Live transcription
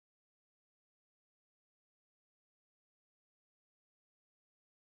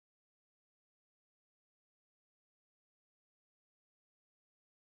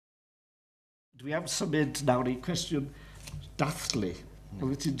Dwi am symud nawr i cwestiwn dathlu.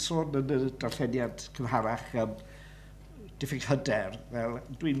 Oeddet ti'n sôn yn y darlleniad cynharach am diffyg hyder. Wel,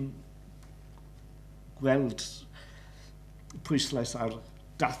 dwi'n gweld pwyslais ar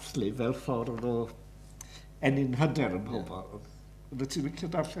dathlu fel ffordd o enyn hyder yn pobol. Oeddet ti'n licio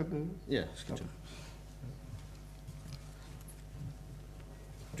darllen y... Ie,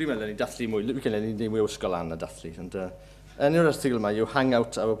 dwi'n meddwl ni dathlu mwy, dwi'n meddwl ni mwy o ysgol an a dathlu. Yn yr erthigol yma, you hang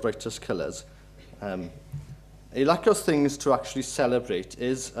out our brightest colours. A lack of things to actually celebrate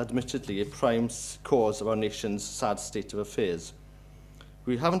is, admittedly, a prime cause of our nation's sad state of affairs.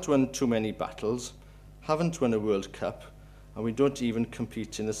 We haven't won too many battles, haven't won a World Cup, and we don't even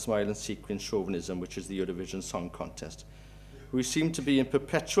compete in the smile and sequin chauvinism, which is the Eurovision Song Contest. We seem to be in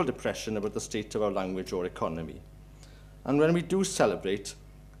perpetual depression about the state of our language or economy. And when we do celebrate,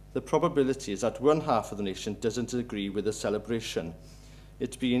 the probability is that one half of the nation doesn't agree with the celebration,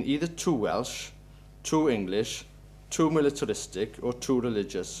 it being either too Welsh, too English, too militaristic, or too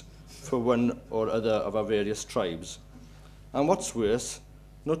religious for one or other of our various tribes. And what's worse,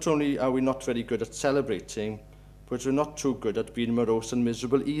 not only are we not very good at celebrating, but we're not too good at being morose and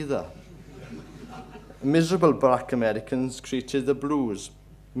miserable either. Miserable black Americans created the blues,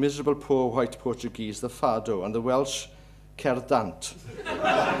 miserable poor white Portuguese the fado, and the Welsh cerdant.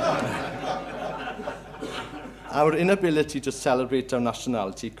 Our inability to celebrate our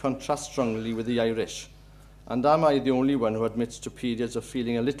nationality contrasts strongly with the Irish, and am I the only one who admits to periods of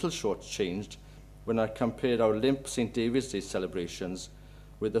feeling a little short-changed when I compare our limp St David's Day celebrations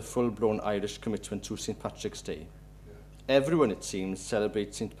with the full-blown Irish commitment to St Patrick's Day? Everyone, it seems,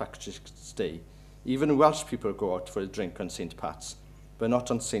 celebrates St Patrick's Day. Even Welsh people go out for a drink on St Pat's, but not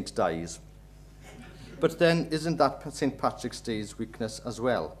on St Di's. But then, isn't that St Patrick's Day's weakness as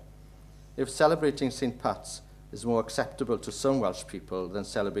well? If celebrating St Pat's is more acceptable to some Welsh people than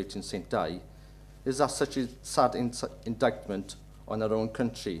celebrating St Di, is that such a sad indictment on our own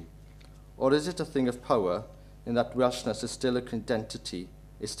country? Or is it a thing of power in that Welshness is still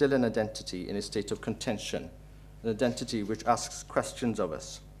an identity in a state of contention, an identity which asks questions of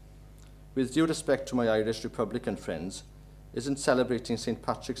us? With due respect to my Irish Republican friends, isn't celebrating St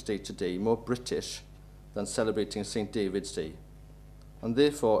Patrick's Day today more British than celebrating St David's Day? And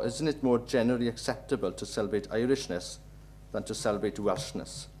therefore, isn't it more generally acceptable to celebrate Irishness than to celebrate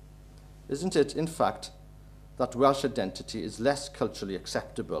Welshness? Isn't it, in fact, that Welsh identity is less culturally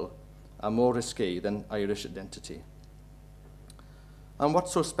acceptable and more risque than Irish identity? And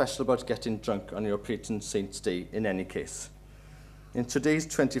what's so special about getting drunk on your patron saint's day in any case? In today's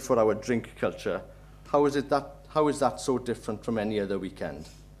 24-hour drink culture, how is that so different from any other weekend?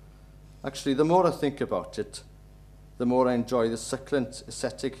 Actually, the more I think about it, the more I enjoy the succulent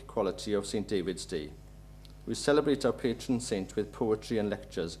aesthetic quality of St David's Day. We celebrate our patron saint with poetry and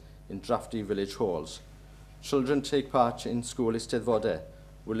lectures in drafty village halls. Children take part in school eisteddfodau,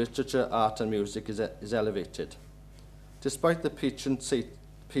 where literature, art and music is elevated. Despite the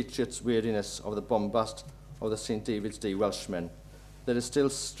patriots' weariness of the bombast of the St David's Day Welshmen, there is still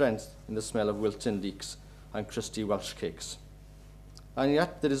strength in the smell of Wilton leeks and crusty Welsh cakes. And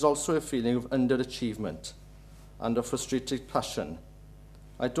yet there is also a feeling of underachievement and of frustrated passion.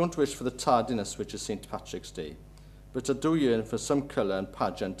 I don't wish for the tardiness which is St Patrick's Day, but I do yearn for some colour and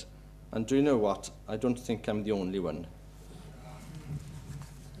pageant, and do you know what? I don't think I'm the only one.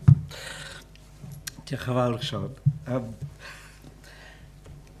 Diolch yn fawr, Sion.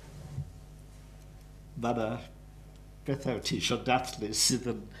 Mae yna bethau ti eisiau dathlu sydd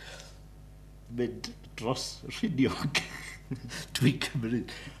yn mynd dros rhiniog. Dwi'n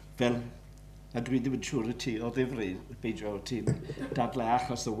cymryd fel, a dwi ddim yn siŵr y ti o ddifri, beidio o ti'n dadle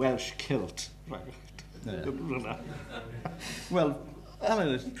achos y Welsh kilt. Right. Wel,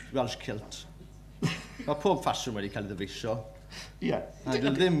 Welsh kilt. Mae pob ffasiwn wedi cael ei ddyfeisio. Ie. A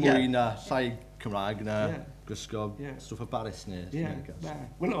dwi ddim mwy na llai Cymraeg na gwisgo stwff o Baris neu.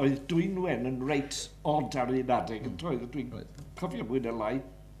 Wel, oedd dwi'n wen yn reit od ar un adeg yn troedd. Dwi'n cofio mwy na lai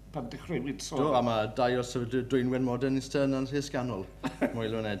pan dechreuwyd sôn. Do, a mae dau o sefydlu dwi'n wen modernista yn Rhys Ganol.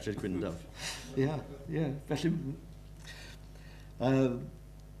 Moelon Edrych Gwyndaf. Ie. Felly,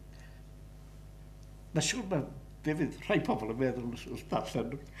 mae siŵr na fe fydd rhai pobl yn meddwl wrth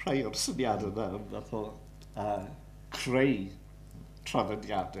darllen rhai o'r syniadau yna yn fath o creu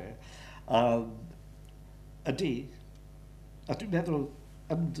traddodiadau. Ydy, a dwi'n meddwl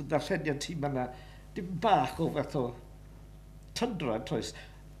yn ddarlleniad ti mae yna dim bach o fath o tyndra, toes.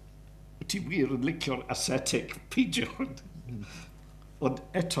 Ti wir yn licio'r ascetic peidio. Ond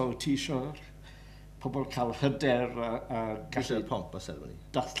eto ti eisiau pobl cael hyder a gallu pomp a serfoni.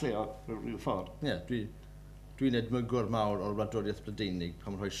 Dathlu o rhyw ffordd. Ie, dwi'n edmygwr mawr o'r wladwriaeth Brydeinig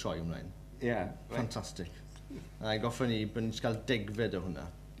pan mae'n rhoi sioi ymlaen. Yeah. Fantastic. A goffon ni bod ni'n cael degfed o hwnna.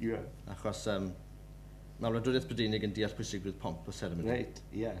 Yeah. Achos mae Wladwriaeth Brydeinig yn deall pwysigrwydd pomp o seremoni. Right,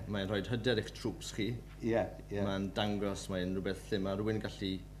 yeah. Mae'n rhoi hyder eich troops chi. Yeah, yeah. Mae'n dangos, mae'n rhywbeth lle mae rhywun yn gallu...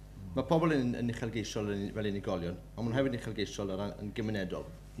 Mae pobl yn uchelgeisiol fel unigolion, ond mae'n hefyd yn uchelgeisiol yn gymunedol.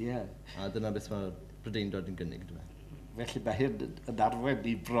 Yeah. A dyna beth mae Brydeindod yn gynnig, dwi'n Felly mae hyn yn arwen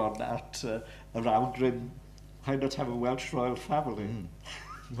ni bron at yr awgrym why not have a Welsh royal family?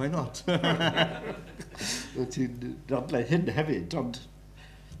 Why not? Ti'n nodle hyn hefyd, ond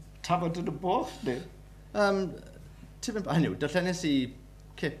tafod yn y boch, neu? Hynny, darllenis i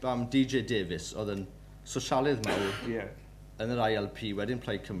cip am DJ Davies, oedd yn sosialydd mawr yn yr ILP, wedyn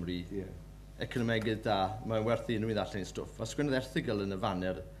Plaid Cymru, economegydd da, mae'n werthu unrhyw i ddarllen i stwff. A sgwynnodd erthigol yn y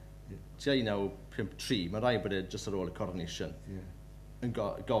fanner, tua 1953, mae rai bod e jyst ar ôl y coronation, yn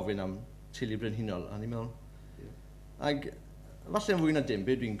gofyn am teulu brenhinol, a ni'n meddwl. Ag, falle yn fwy na dim,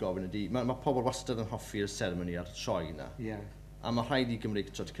 beth dwi'n gofyn ydy, mae pobl wastad yn hoffi'r seremoni a'r sioe yna. A mae rhaid i Gymreig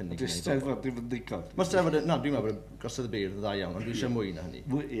trod cynnig. Dwi'n steddfod ddim yn ddigon. Mae steddfod, na, dwi'n meddwl bod gosod y beirdd yn dda iawn, ond dwi eisiau mwy na hynny.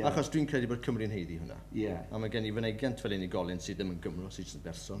 Achos dwi'n credu bod Cymru'n heiddi hwnna. A mae gen i fynegiant fel unigolyn sydd ddim yn Gymro, sydd jyst yn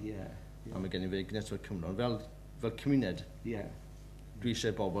berson. A mae gen i fynegiant fel Cymro, fel cymuned. Dwi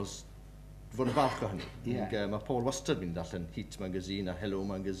eisiau bobl fod yn falch o hynny. Mae pobl wastad fi'n darllen Heat Magazine a Hello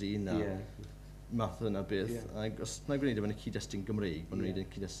Magazine a math yna beth. Os na gwneud efo'n y cyd-destun Gymreig, mae'n gwneud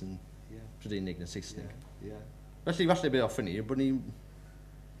yn cyd-destun Prydeinig na Saesnig. Felly, falle be offen ni, bod ni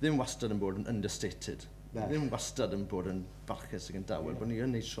ddim wastad yn bod yn understated. Ddim wastad yn bod yn barchus ag yn dawel, bod ni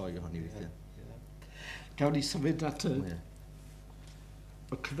yn neud sioe ohoni weithiau. Gawn ni symud at y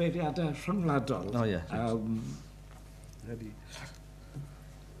cyfeiriadau rhyngwladol.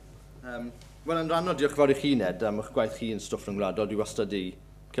 Wel, yn rhan o diolch fawr i chi, Ned, am eich gwaith chi yn stwff rhyngwladol. Dwi wastad i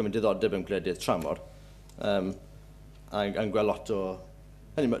cymryd diddordeb yn gwledydd tramor. A'n gweld lot o...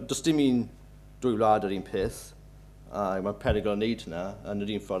 Does dim un dwy wlad yr un peth, a mae perygl o wneud hynna, yn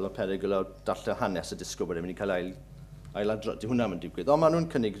yr un ffordd mae perygl o darllen hanes y disgo bod e'n mynd i cael ailadrodd. Di hwnna yn digwydd. Ond maen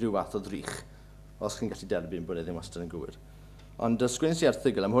nhw'n cynnig rhyw fath o ddrych, os chi'n gallu derbyn bod e ddim wastad yn gywir. Ond sgwens i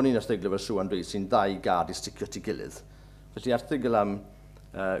erthigol, am hwn i'n erthigol fel Siwan dweud, sy'n ddau gad i sticio ti gilydd. Felly erthigol am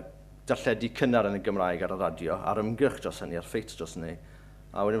darlledu cynnar yn y Gymraeg ar y radio, a'r ymgyrch dros hynny, a'r ffeit dros hynny.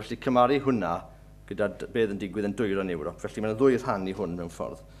 A wedyn felly cymaru hwnna gyda beth yn digwydd yn dwyro yn Ewrop. Felly mae'n ddwy rhan i hwn mewn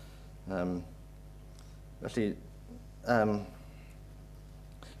ffordd. Felly,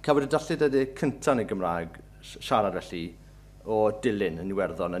 cafod y darlledau cyntaf yn y Gymraeg siarad felly o Dilyn yn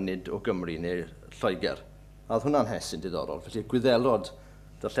Iwerddon a nid o Gymru neu Lloegr. A oedd hwnna'n hesyn diddorol. Felly, gwyddelod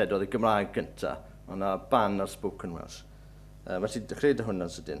darlledodd y Gymraeg gyntaf, ond yna ban ar spoken Welsh. Felly, dechreuad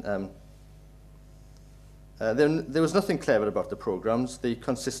hwnna'n sydyn. There was nothing clever about the programmes. They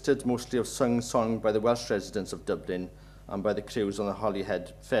consisted mostly of song by the Welsh residents of Dublin and by the crews on the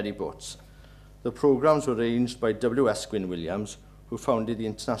Holyhead ferry boats. The programmes were arranged by W.S. Gwyn Williams, who founded the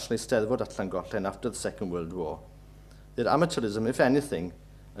International Eisteddfod at Llangollen after the Second World War. Their amateurism, if anything,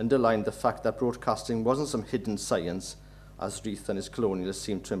 underlined the fact that broadcasting wasn't some hidden science, as Reith and his colonialists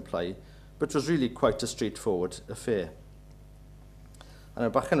seemed to imply, but was really quite a straightforward affair. A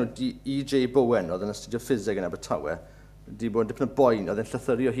bach enw E.J. Bowen, oedd yn astudio ffiseg yn Abertawe, wedi bod yn dipyn o boen oedd yn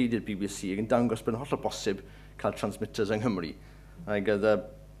llythyrio hyd i'r BBC ac yn dangos bod yn hollol bosib cael transmitters yng Nghymru. Ac oedd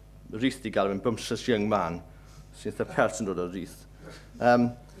Reith di gael yn bumptious young man, sy'n eitha pert yn dod o Reith.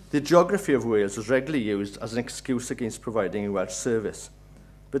 The geography of Wales was regularly used as an excuse against providing a Welsh service,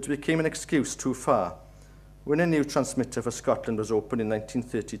 but it became an excuse too far. When a new transmitter for Scotland was opened in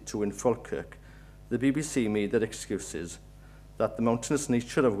 1932 in Falkirk, the BBC made their excuses that the mountainous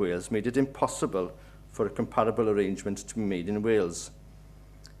nature of Wales made it impossible for a comparable arrangement to be made in Wales.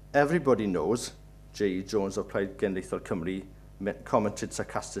 Everybody knows, J. Jones of Plaid Genedlaethol Cymru commented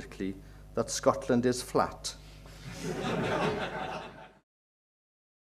sarcastically, that Scotland is flat.